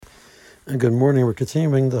And good morning. We're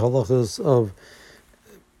continuing the halachas of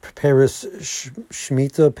Paris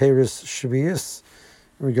Shemittah, Paris Shavias,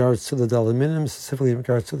 in regards to the Daled Minim, specifically in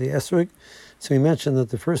regards to the Esrogei. So we mentioned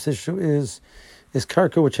that the first issue is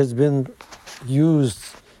karka which has been used,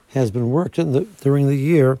 has been worked during the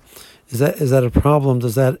year. Is that a problem?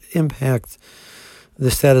 Does that impact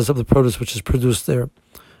the status of the produce which is produced there?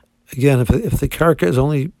 Again, if the karka is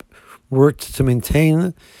only worked to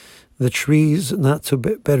maintain the trees, not to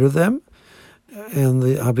better them,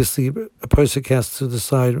 and obviously a person has to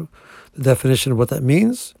decide the definition of what that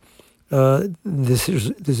means. This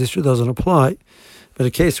issue doesn't apply. But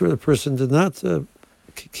a case where the person did not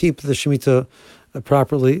keep the Shemittah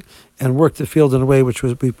properly and work the field in a way which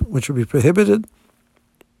would be prohibited,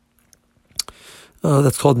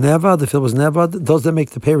 that's called nevad. The field was nevad. Does that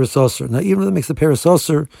make the peiros osur? Now, even if it makes the peiros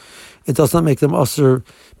osur, it does not make them osur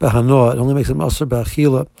behanoah. It only makes them osur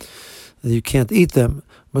be'achila. You can't eat them.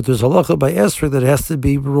 But there's halacha by Esrogei that it has to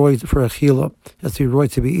be roid for achila. It has to be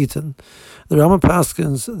roid to be eaten. The Rambam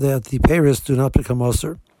paskins that the peiros do not become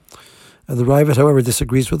osur. The Ravid, however,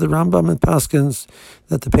 disagrees with the Rambam and paskins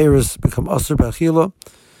that the peiros become osur b'achila.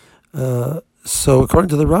 So according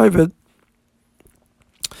to the Ravid,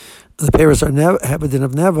 the peiros have a din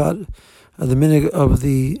of nevad. The minig of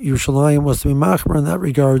the Yerushalayim was to be machmer in that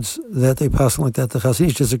regards, that they pass like that. The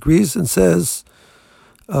Chazon disagrees and says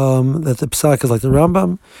that the psak is like the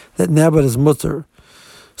Rambam, that nevad is mutter.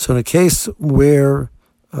 So in a case where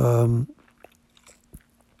the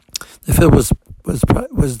field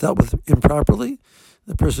was dealt with improperly,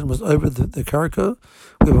 the person was over the karka,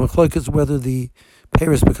 we have a machlokes whether the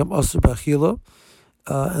peiros become osur b'achila,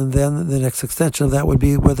 and then the next extension of that would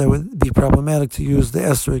be whether it would be problematic to use the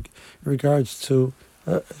esrog in regards to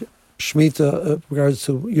Shemittah, in regards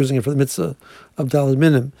to using it for the mitzvah of Daled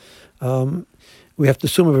Minim. We have to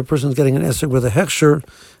assume if a person is getting an esrog with a hechsher,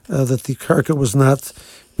 that the karka was not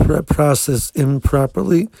processed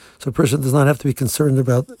improperly, so a person does not have to be concerned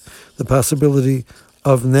about the possibility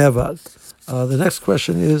of nevad. The next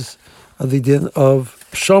question is the din of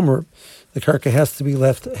Shamur. The karka has to be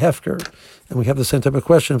left hefker. And we have the same type of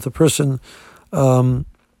question. If the person did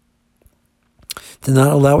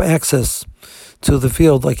not allow access to the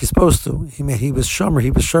field like he's supposed to, he was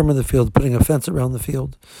shamur the field, putting a fence around the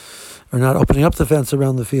field, or not opening up the fence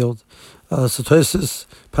around the field. So Tosis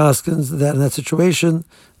paskins that in that situation,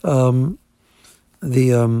 the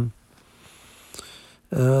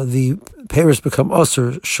peiros become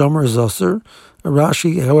osur. Shamur is osur.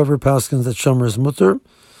 Rashi, however, paskins that Shamur is mutter.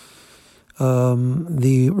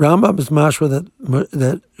 The Rambam is mashma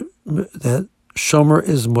that Shamur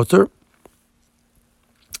is mutter,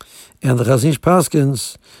 and the Chazon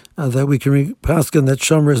paskins that we can paskin that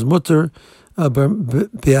Shamur is mutter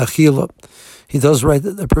be'achila. He does write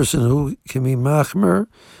that the person who can be machmer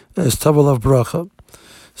is tavel of bracha.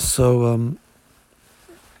 So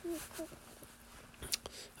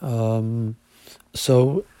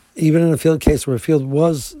even in a field case where a field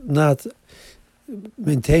was not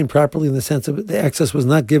maintained properly, in the sense of the access was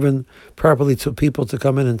not given properly to people to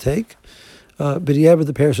come in and take, but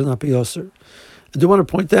the peiros should not be osur. I do want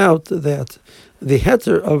to point out that the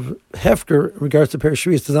heter of hefker in regards to peiros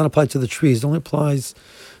shavios does not apply to the trees. It only applies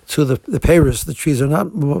to the peiros. The trees are not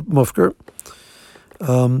mufker.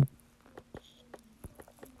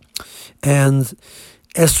 And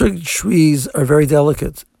esrog trees are very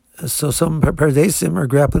delicate. So some pardesim are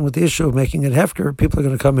grappling with the issue of making it hefker. People are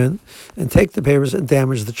going to come in and take the peiros and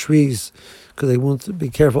damage the trees because they won't be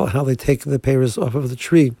careful how they take the peiros off of the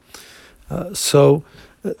tree.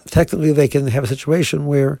 Technically they can have a situation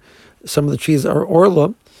where some of the trees are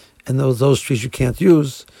orla, and those trees you can't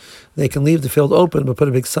use. They can leave the field open but put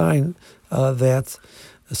a big sign that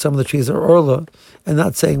some of the trees are orla, and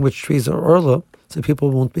not saying which trees are orla, so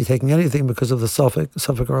people won't be taking anything because of the Suffolk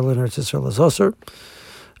orla and Eretz Yisrael is osur.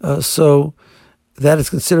 So that is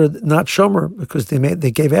considered not shomer because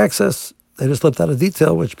they gave access. They just left out a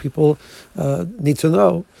detail which people need to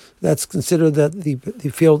know. That's considered that the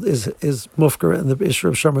field is mufker, and the issue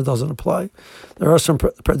of shomer doesn't apply. There are some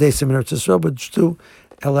pardesim in Eretz Yisrael which do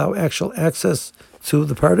allow actual access to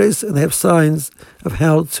the pardes, and they have signs of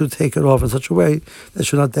how to take it off in such a way that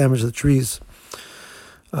should not damage the trees.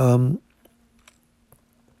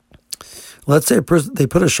 Let's say they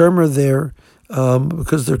put a shomer there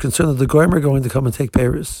because they're concerned that the goyim are going to come and take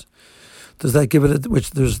peiros. Does that give it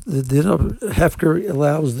which there's the hefker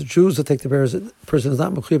allows the Jews to take the peiros? The person is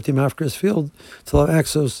not mechuyev to mafker's field to allow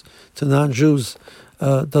access to non-Jews.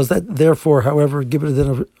 Does that therefore, however, give it a din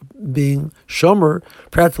of being shomer?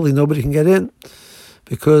 Practically nobody can get in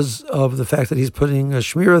because of the fact that he's putting a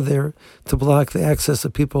shmirah there to block the access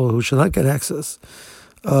of people who should not get access.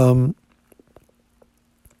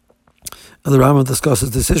 And the Rambam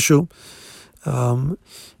discusses this issue, and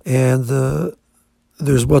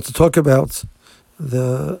there's what to talk about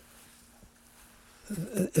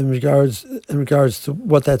in regards to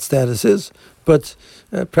what that status is, but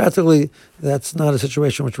practically that's not a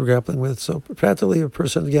situation which we're grappling with. So practically, a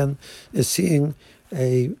person again is seeing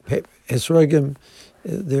a Esrogei.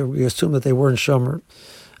 We assume that they weren't Shamur.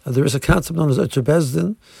 There is a concept known as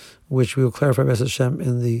Bezdin, which we will clarify B'ez Hashem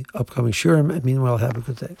in the upcoming shiurim. And meanwhile, have a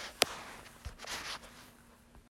good day.